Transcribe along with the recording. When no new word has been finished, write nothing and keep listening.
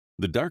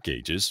The Dark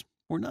Ages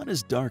were not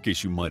as dark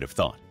as you might have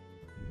thought.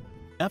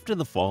 After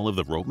the fall of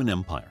the Roman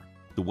Empire,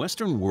 the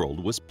Western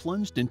world was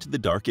plunged into the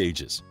Dark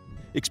Ages,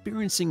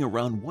 experiencing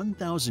around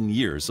 1,000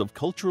 years of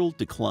cultural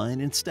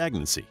decline and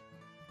stagnancy.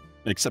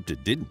 Except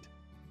it didn't.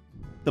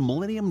 The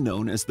millennium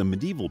known as the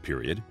medieval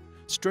period,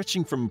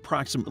 stretching from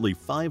approximately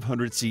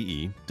 500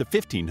 CE to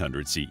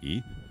 1500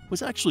 CE,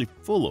 was actually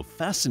full of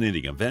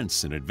fascinating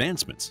events and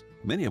advancements,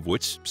 many of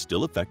which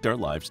still affect our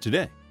lives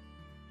today.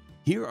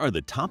 Here are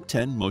the top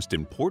 10 most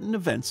important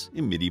events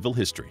in medieval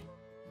history.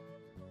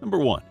 Number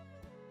 1.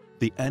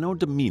 The Anno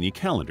Domini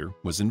calendar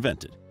was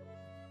invented.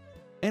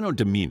 Anno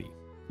Domini,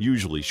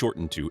 usually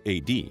shortened to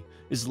AD,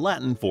 is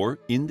Latin for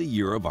 "in the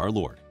year of our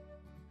Lord."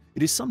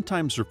 It is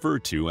sometimes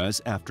referred to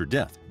as after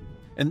death,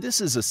 and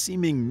this is a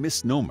seeming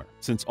misnomer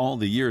since all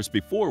the years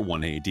before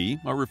 1 AD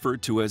are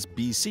referred to as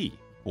BC,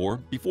 or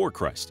before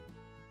Christ.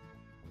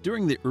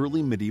 During the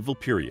early medieval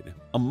period,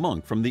 a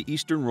monk from the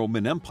Eastern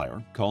Roman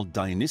Empire called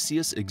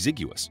Dionysius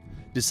Exiguus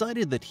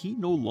decided that he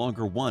no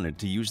longer wanted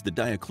to use the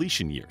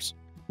Diocletian years,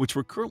 which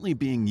were currently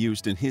being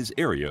used in his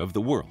area of the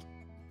world.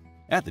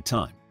 At the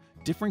time,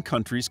 different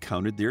countries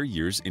counted their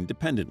years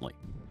independently,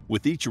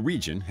 with each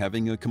region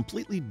having a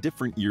completely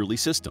different yearly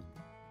system.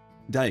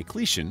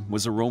 Diocletian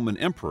was a Roman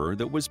emperor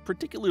that was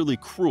particularly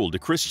cruel to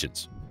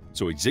Christians,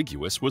 so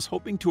Exiguus was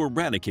hoping to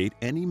eradicate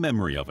any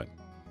memory of it.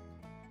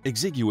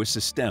 Exiguus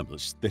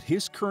established that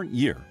his current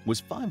year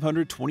was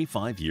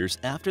 525 years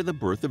after the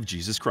birth of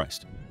Jesus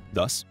Christ.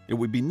 Thus, it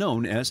would be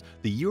known as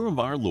the Year of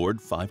Our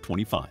Lord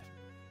 525,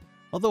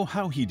 although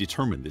how he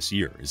determined this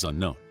year is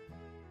unknown.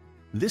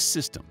 This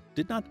system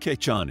did not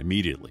catch on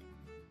immediately,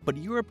 but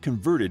Europe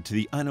converted to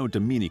the Anno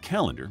Domini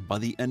calendar by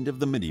the end of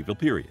the medieval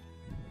period.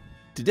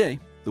 Today,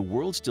 the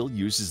world still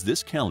uses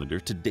this calendar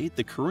to date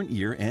the current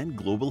year and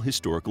global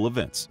historical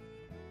events.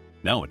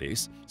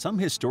 Nowadays, some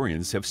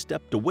historians have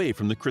stepped away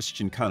from the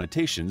Christian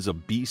connotations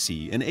of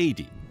BC and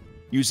AD,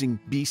 using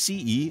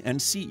BCE and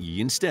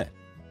CE instead.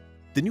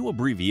 The new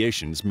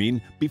abbreviations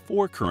mean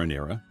before current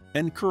era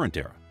and current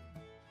era.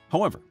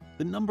 However,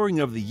 the numbering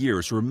of the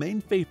years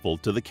remain faithful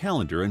to the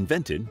calendar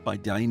invented by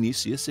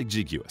Dionysius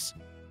Exiguus.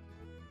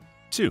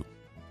 2.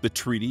 The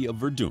Treaty of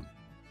Verdun.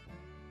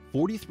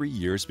 43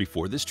 years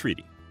before this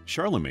treaty,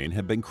 Charlemagne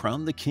had been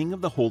crowned the king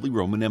of the Holy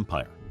Roman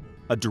Empire,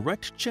 a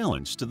direct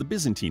challenge to the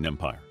Byzantine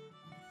Empire.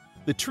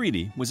 The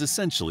treaty was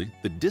essentially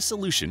the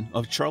dissolution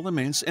of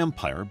Charlemagne's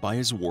empire by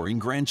his warring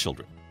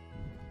grandchildren.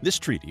 This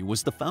treaty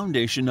was the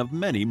foundation of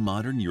many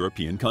modern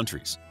European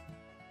countries.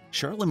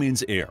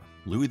 Charlemagne's heir,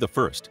 Louis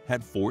I,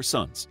 had 4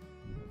 sons.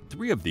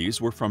 3 of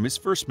these were from his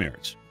first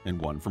marriage and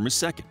 1 from his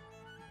second.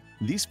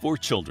 These 4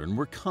 children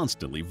were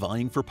constantly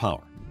vying for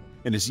power,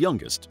 and his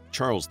youngest,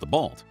 Charles the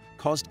Bald,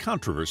 caused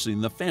controversy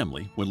in the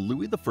family when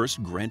Louis I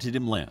granted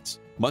him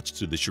lands, much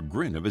to the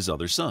chagrin of his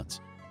other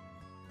sons.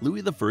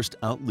 Louis I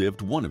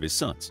outlived one of his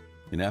sons,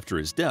 and after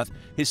his death,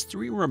 his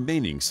 3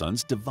 remaining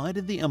sons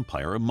divided the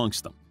empire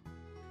amongst them.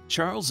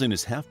 Charles and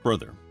his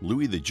half-brother,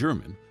 Louis the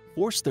German,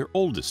 forced their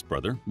oldest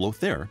brother,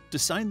 Lothair, to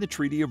sign the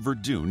Treaty of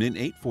Verdun in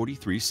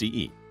 843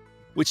 CE,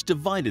 which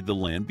divided the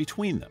land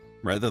between them,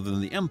 rather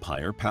than the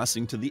empire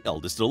passing to the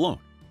eldest alone.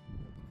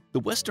 The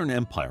Western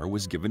Empire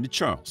was given to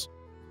Charles,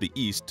 the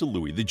East to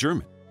Louis the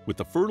German, with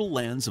the fertile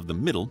lands of the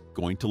middle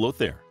going to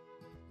Lothair.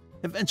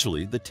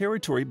 Eventually, the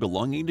territory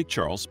belonging to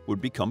Charles would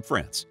become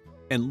France,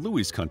 and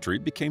Louis's country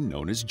became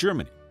known as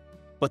Germany.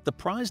 But the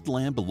prized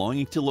land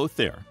belonging to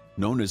Lothair,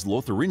 known as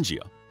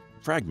Lotharingia,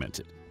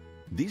 fragmented.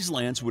 These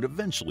lands would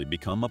eventually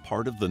become a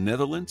part of the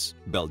Netherlands,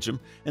 Belgium,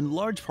 and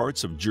large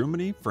parts of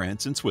Germany,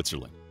 France, and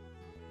Switzerland.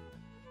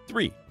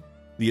 3.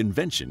 The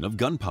invention of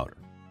gunpowder.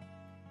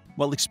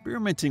 While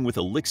experimenting with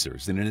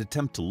elixirs in an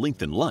attempt to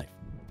lengthen life,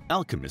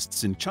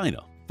 alchemists in China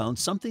found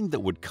something that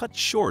would cut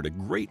short a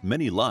great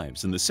many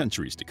lives in the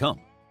centuries to come.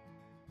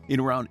 In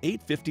around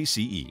 850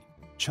 CE,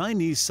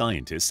 Chinese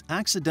scientists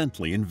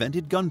accidentally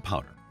invented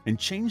gunpowder and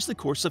changed the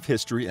course of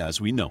history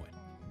as we know it.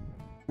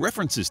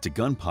 References to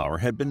gunpowder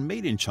had been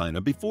made in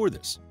China before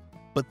this,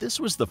 but this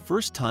was the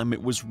first time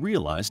it was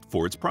realized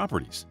for its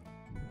properties.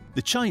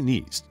 The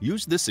Chinese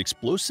used this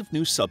explosive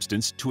new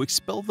substance to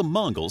expel the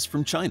Mongols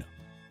from China.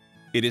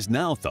 It is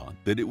now thought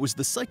that it was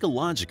the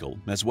psychological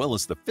as well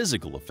as the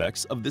physical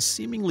effects of this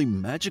seemingly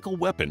magical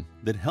weapon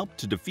that helped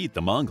to defeat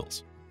the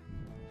Mongols.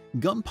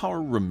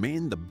 Gunpowder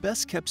remained the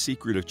best-kept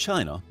secret of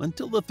China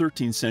until the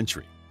 13th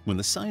century, when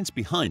the science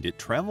behind it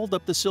traveled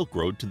up the Silk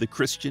Road to the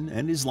Christian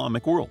and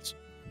Islamic worlds.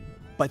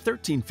 By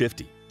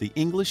 1350, the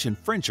English and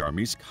French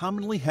armies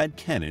commonly had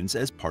cannons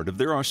as part of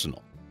their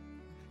arsenal.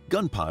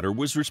 Gunpowder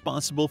was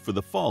responsible for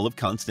the fall of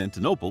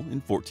Constantinople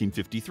in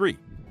 1453,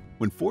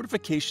 when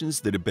fortifications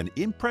that had been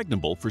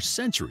impregnable for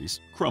centuries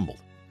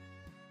crumbled.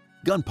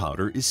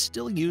 Gunpowder is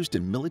still used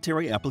in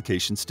military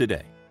applications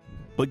today.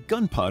 But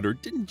gunpowder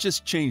didn't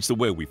just change the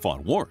way we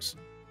fought wars,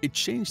 it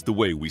changed the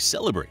way we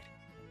celebrate.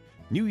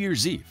 New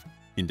Year's Eve,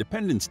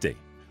 Independence Day,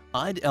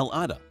 Eid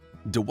al-Adha,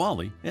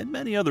 Diwali, and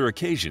many other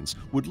occasions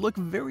would look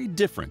very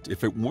different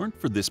if it weren't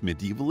for this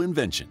medieval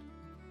invention.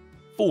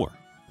 4.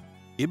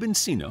 Ibn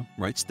Sina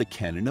writes the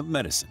Canon of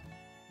Medicine.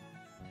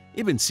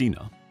 Ibn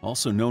Sina,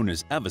 also known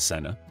as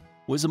Avicenna,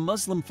 was a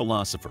Muslim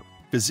philosopher,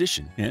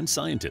 physician, and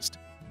scientist.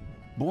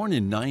 Born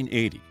in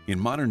 980 in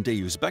modern-day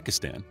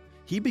Uzbekistan,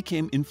 he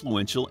became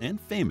influential and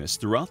famous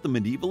throughout the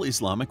medieval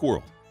Islamic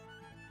world.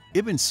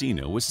 Ibn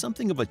Sina was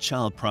something of a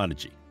child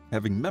prodigy,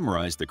 having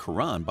memorized the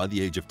Quran by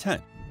the age of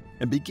 10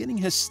 and beginning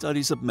his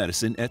studies of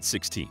medicine at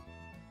 16.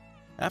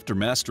 After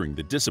mastering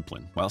the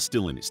discipline while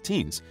still in his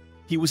teens,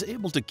 he was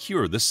able to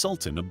cure the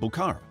Sultan of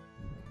Bukhara.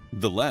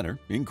 The latter,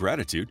 in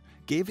gratitude,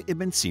 gave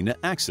Ibn Sina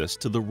access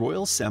to the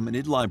Royal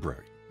Samanid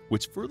Library,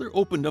 which further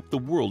opened up the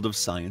world of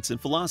science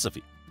and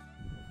philosophy.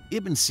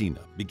 Ibn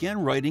Sina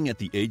began writing at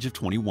the age of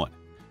 21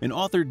 and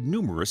authored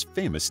numerous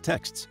famous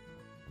texts.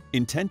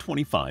 In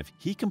 1025,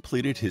 he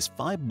completed his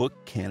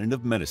 5-book canon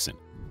of medicine,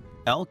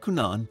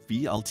 Al-Kunan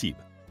fi al-Tib,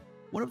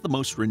 one of the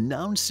most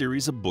renowned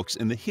series of books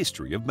in the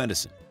history of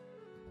medicine.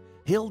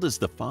 Hailed as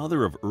the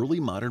father of early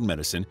modern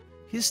medicine,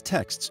 his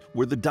texts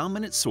were the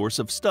dominant source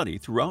of study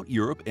throughout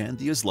Europe and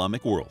the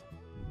Islamic world.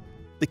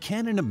 The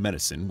canon of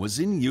medicine was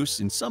in use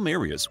in some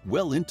areas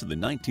well into the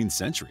 19th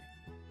century.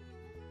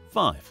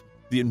 5.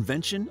 The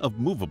invention of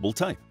movable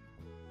type.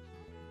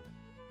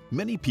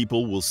 Many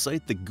people will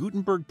cite the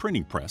Gutenberg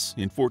printing press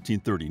in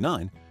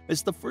 1439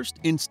 as the first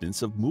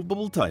instance of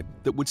movable type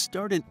that would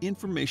start an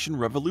information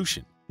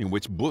revolution in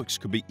which books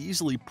could be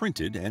easily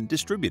printed and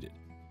distributed.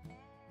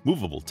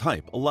 Movable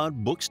type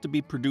allowed books to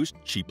be produced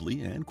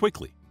cheaply and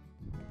quickly.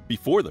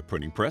 Before the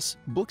printing press,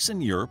 books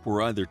in Europe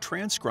were either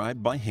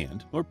transcribed by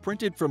hand or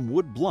printed from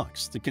wood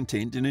blocks that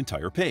contained an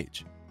entire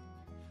page.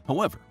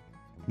 However,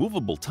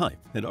 movable type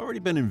had already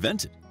been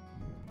invented.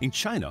 In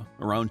China,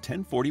 around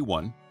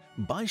 1041,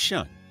 Bai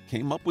Shan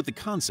came up with the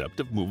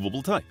concept of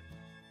movable type.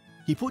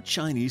 He put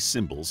Chinese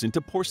symbols into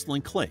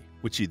porcelain clay,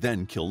 which he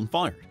then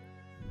kiln-fired.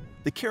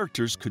 The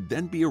characters could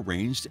then be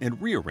arranged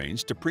and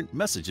rearranged to print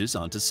messages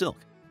onto silk.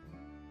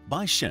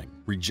 Bai Sheng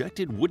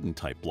rejected wooden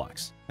type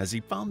blocks as he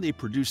found they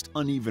produced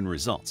uneven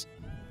results,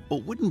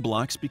 but wooden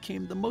blocks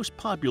became the most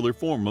popular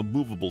form of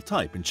movable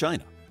type in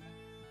China.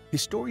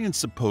 Historians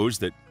suppose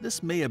that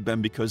this may have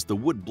been because the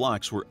wood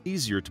blocks were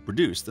easier to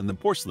produce than the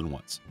porcelain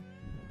ones.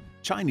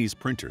 Chinese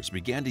printers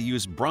began to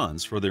use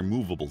bronze for their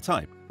movable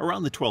type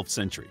around the 12th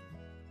century,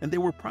 and they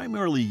were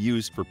primarily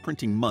used for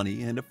printing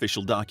money and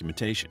official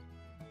documentation.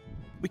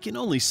 We can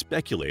only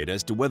speculate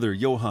as to whether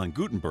Johann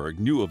Gutenberg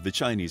knew of the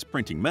Chinese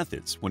printing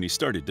methods when he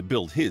started to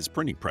build his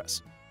printing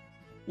press.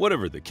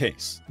 Whatever the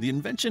case, the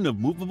invention of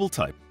movable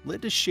type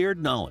led to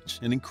shared knowledge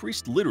and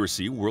increased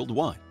literacy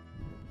worldwide.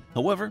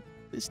 However,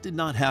 this did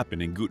not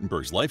happen in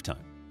Gutenberg's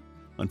lifetime.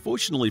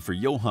 Unfortunately for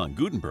Johann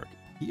Gutenberg,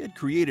 he had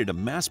created a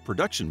mass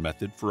production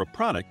method for a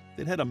product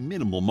that had a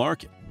minimal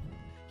market.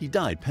 He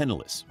died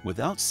penniless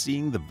without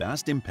seeing the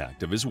vast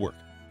impact of his work.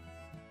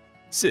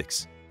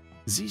 6.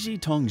 Ziji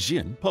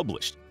Tongjin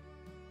published.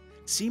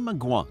 Sima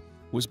Guang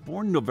was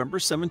born November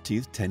 17,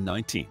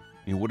 1019,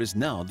 in what is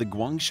now the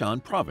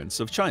Guangshan province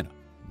of China.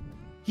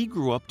 He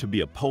grew up to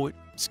be a poet,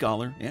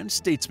 scholar, and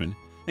statesman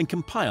and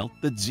compiled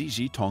the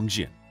Ziji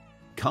Tongjin,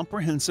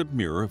 comprehensive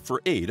mirror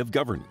for aid of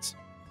governance.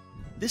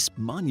 This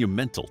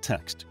monumental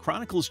text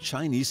chronicles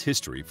Chinese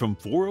history from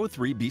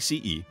 403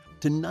 BCE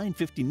to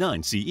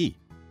 959 CE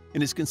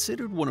and is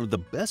considered one of the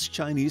best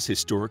Chinese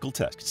historical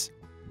texts.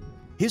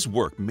 His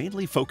work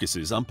mainly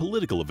focuses on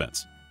political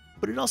events,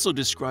 but it also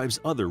describes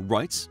other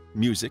rites,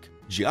 music,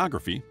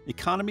 geography,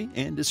 economy,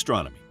 and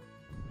astronomy.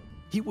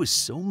 He was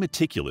so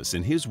meticulous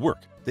in his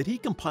work that he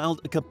compiled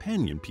a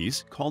companion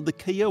piece called the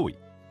Kaioi,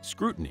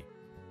 Scrutiny,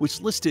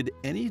 which listed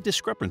any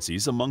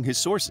discrepancies among his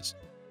sources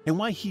and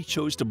why he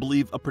chose to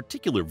believe a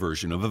particular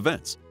version of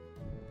events.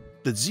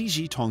 The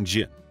Ziji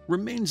Tongjin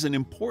remains an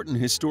important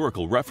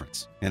historical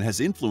reference and has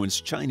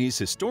influenced Chinese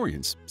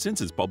historians since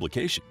its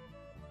publication.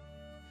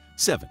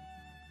 7.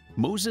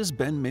 Moses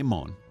ben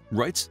Maimon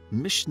writes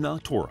Mishnah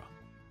Torah.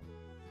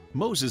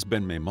 Moses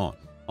ben Maimon,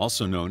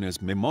 also known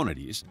as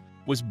Maimonides,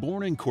 was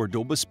born in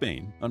Cordoba,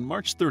 Spain on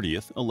March 30,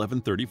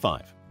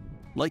 1135.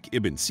 Like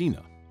Ibn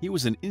Sina, he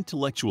was an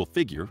intellectual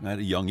figure at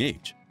a young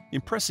age,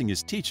 impressing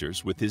his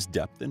teachers with his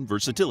depth and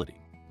versatility.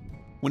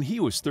 When he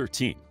was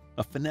 13,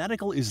 a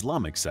fanatical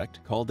Islamic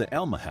sect called the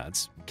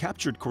Almohads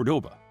captured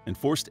Cordoba and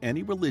forced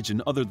any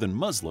religion other than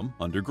Muslim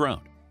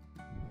underground.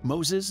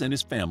 Moses and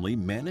his family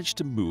managed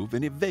to move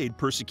and evade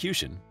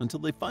persecution until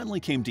they finally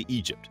came to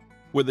Egypt,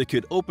 where they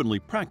could openly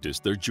practice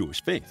their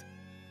Jewish faith.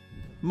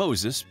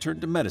 Moses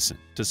turned to medicine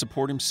to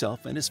support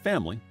himself and his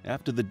family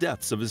after the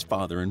deaths of his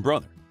father and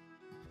brother.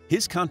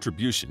 His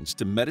contributions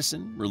to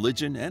medicine,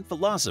 religion, and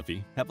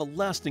philosophy have a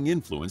lasting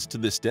influence to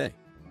this day.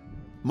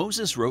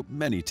 Moses wrote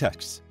many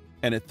texts,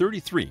 and at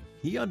 33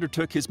 he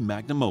undertook his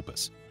magnum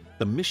opus,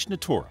 the Mishnah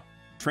Torah,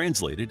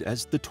 translated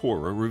as the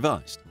Torah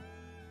Revised.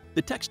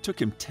 The text took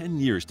him 10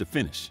 years to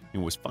finish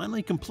and was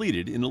finally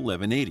completed in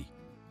 1180.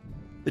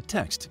 The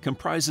text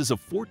comprises of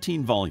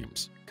 14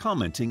 volumes,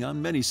 commenting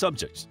on many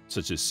subjects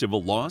such as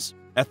civil laws,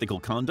 ethical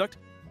conduct,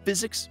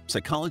 physics,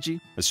 psychology,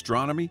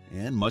 astronomy,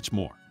 and much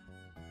more.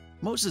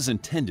 Moses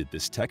intended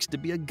this text to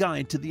be a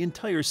guide to the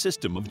entire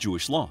system of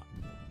Jewish law.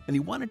 and he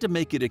wanted to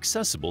make it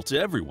accessible to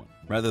everyone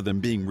rather than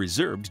being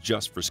reserved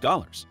just for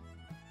scholars.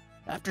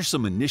 After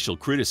some initial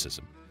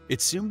criticism,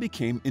 it soon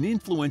became an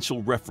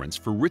influential reference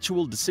for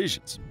ritual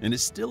decisions and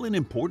is still an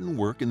important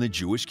work in the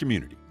Jewish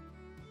community.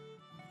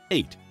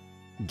 8.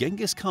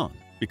 Genghis Khan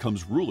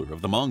becomes ruler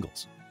of the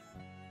Mongols.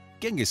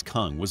 Genghis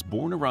Khan was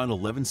born around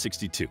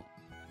 1162.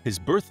 His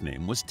birth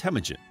name was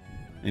Temujin,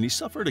 and he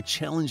suffered a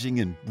challenging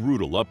and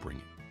brutal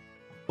upbringing.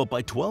 But by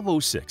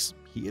 1206,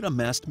 he had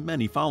amassed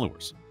many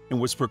followers and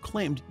was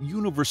proclaimed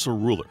universal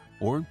ruler,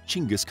 or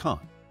Chinggis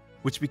Khan,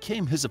 which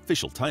became his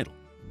official title.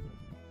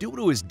 Due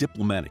to his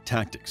diplomatic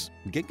tactics,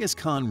 Genghis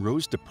Khan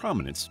rose to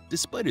prominence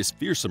despite his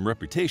fearsome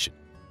reputation,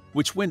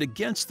 which went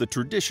against the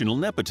traditional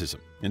nepotism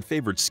and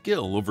favored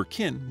skill over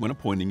kin when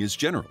appointing his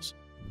generals.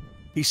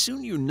 He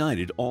soon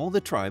united all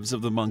the tribes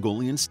of the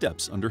Mongolian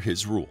steppes under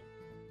his rule.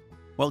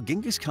 While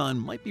Genghis Khan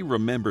might be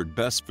remembered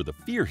best for the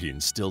fear he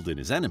instilled in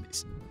his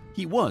enemies,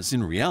 he was,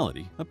 in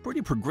reality, a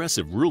pretty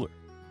progressive ruler.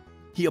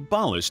 He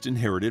abolished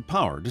inherited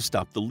power to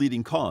stop the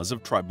leading cause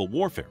of tribal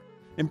warfare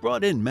and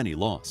brought in many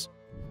laws.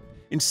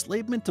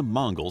 Enslavement to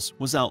Mongols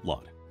was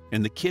outlawed,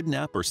 and the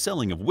kidnap or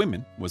selling of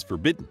women was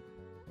forbidden.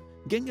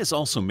 Genghis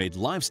also made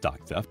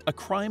livestock theft a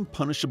crime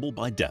punishable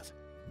by death.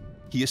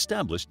 He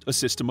established a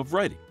system of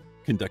writing,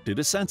 conducted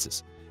a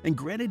census, and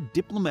granted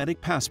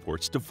diplomatic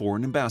passports to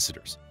foreign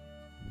ambassadors.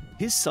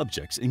 His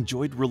subjects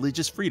enjoyed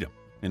religious freedom,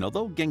 and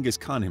although Genghis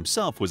Khan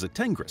himself was a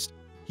Tengrist,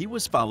 he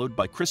was followed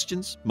by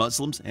Christians,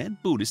 Muslims, and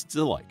Buddhists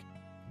alike.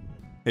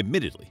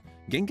 Admittedly,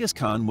 Genghis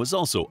Khan was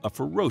also a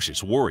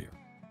ferocious warrior,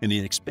 and he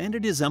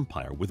expanded his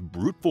empire with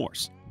brute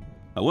force.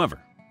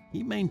 However,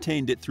 he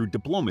maintained it through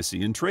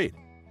diplomacy and trade,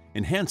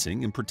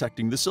 enhancing and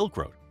protecting the Silk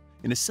Road,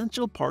 an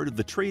essential part of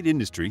the trade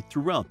industry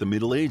throughout the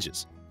Middle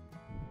Ages.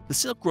 The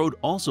Silk Road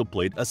also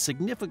played a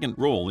significant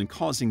role in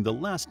causing the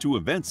last two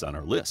events on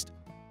our list.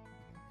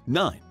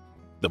 9.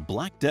 The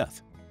Black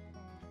Death.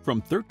 From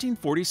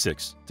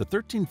 1346 to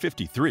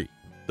 1353,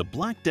 the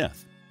Black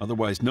Death,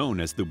 otherwise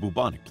known as the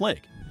bubonic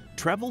plague,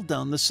 traveled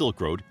down the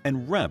Silk Road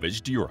and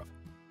ravaged Europe.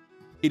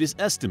 It is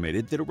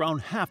estimated that around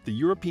half the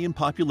European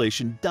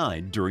population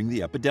died during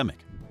the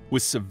epidemic,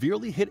 with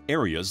severely hit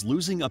areas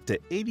losing up to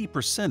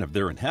 80% of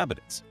their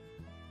inhabitants.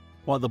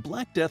 While the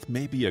Black Death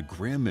may be a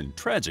grim and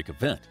tragic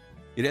event,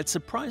 it had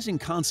surprising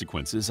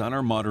consequences on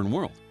our modern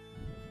world.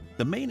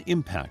 The main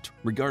impact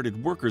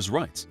regarded workers'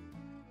 rights.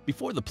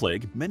 Before the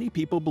plague, many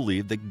people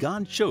believed that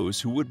God chose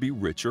who would be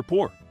rich or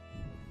poor.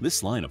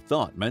 This line of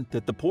thought meant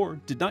that the poor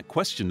did not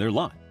question their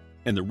lot,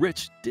 and the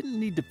rich didn't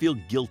need to feel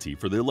guilty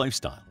for their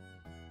lifestyle.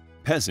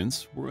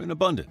 Peasants were in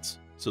abundance,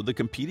 so the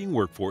competing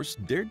workforce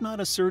dared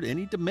not assert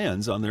any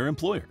demands on their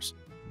employers.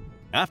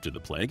 After the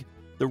plague,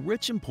 the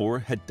rich and poor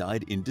had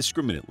died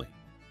indiscriminately,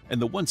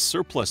 and the once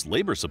surplus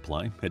labor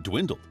supply had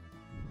dwindled.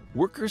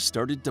 Workers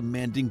started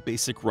demanding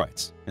basic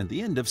rights and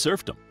the end of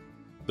serfdom.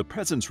 The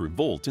Peasants'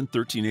 Revolt in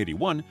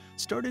 1381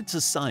 started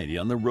society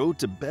on the road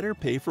to better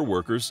pay for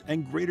workers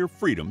and greater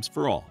freedoms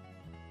for all.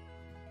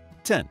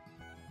 10.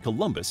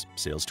 Columbus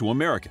sails to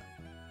America.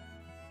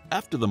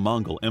 After the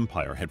Mongol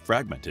Empire had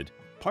fragmented,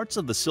 parts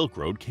of the Silk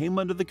Road came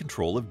under the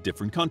control of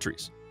different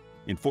countries.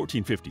 In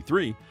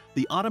 1453,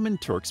 the Ottoman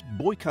Turks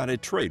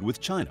boycotted trade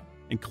with China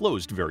and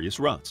closed various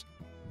routes.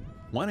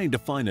 Wanting to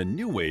find a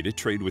new way to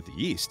trade with the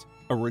East,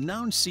 a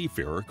renowned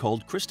seafarer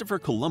called Christopher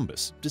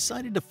Columbus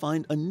decided to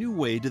find a new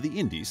way to the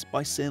Indies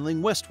by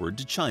sailing westward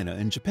to China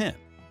and Japan.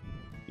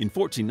 In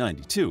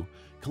 1492,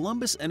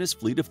 Columbus and his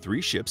fleet of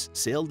 3 ships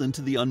sailed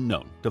into the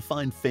unknown to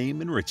find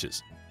fame and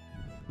riches.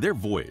 Their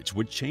voyage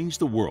would change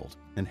the world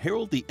and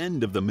herald the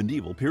end of the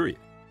medieval period.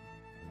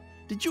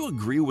 Did you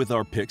agree with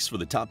our picks for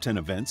the top 10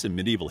 events in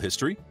medieval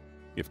history?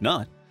 If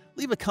not,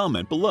 leave a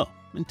comment below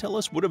and tell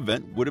us what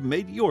event would have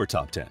made your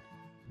top 10.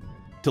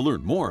 To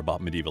learn more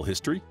about medieval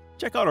history,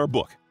 check out our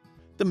book,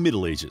 The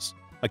Middle Ages,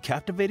 a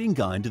captivating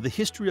guide to the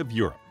history of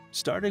Europe,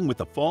 starting with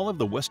the fall of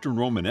the Western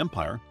Roman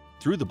Empire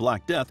through the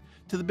Black Death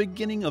to the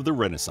beginning of the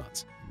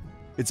Renaissance.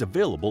 It's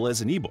available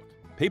as an ebook,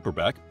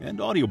 paperback, and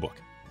audiobook.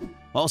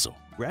 Also,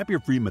 grab your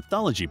free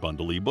Mythology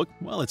Bundle ebook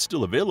while it's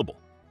still available.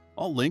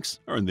 All links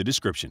are in the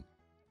description.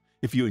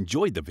 If you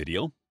enjoyed the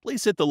video,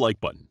 please hit the like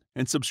button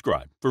and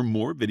subscribe for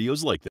more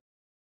videos like this.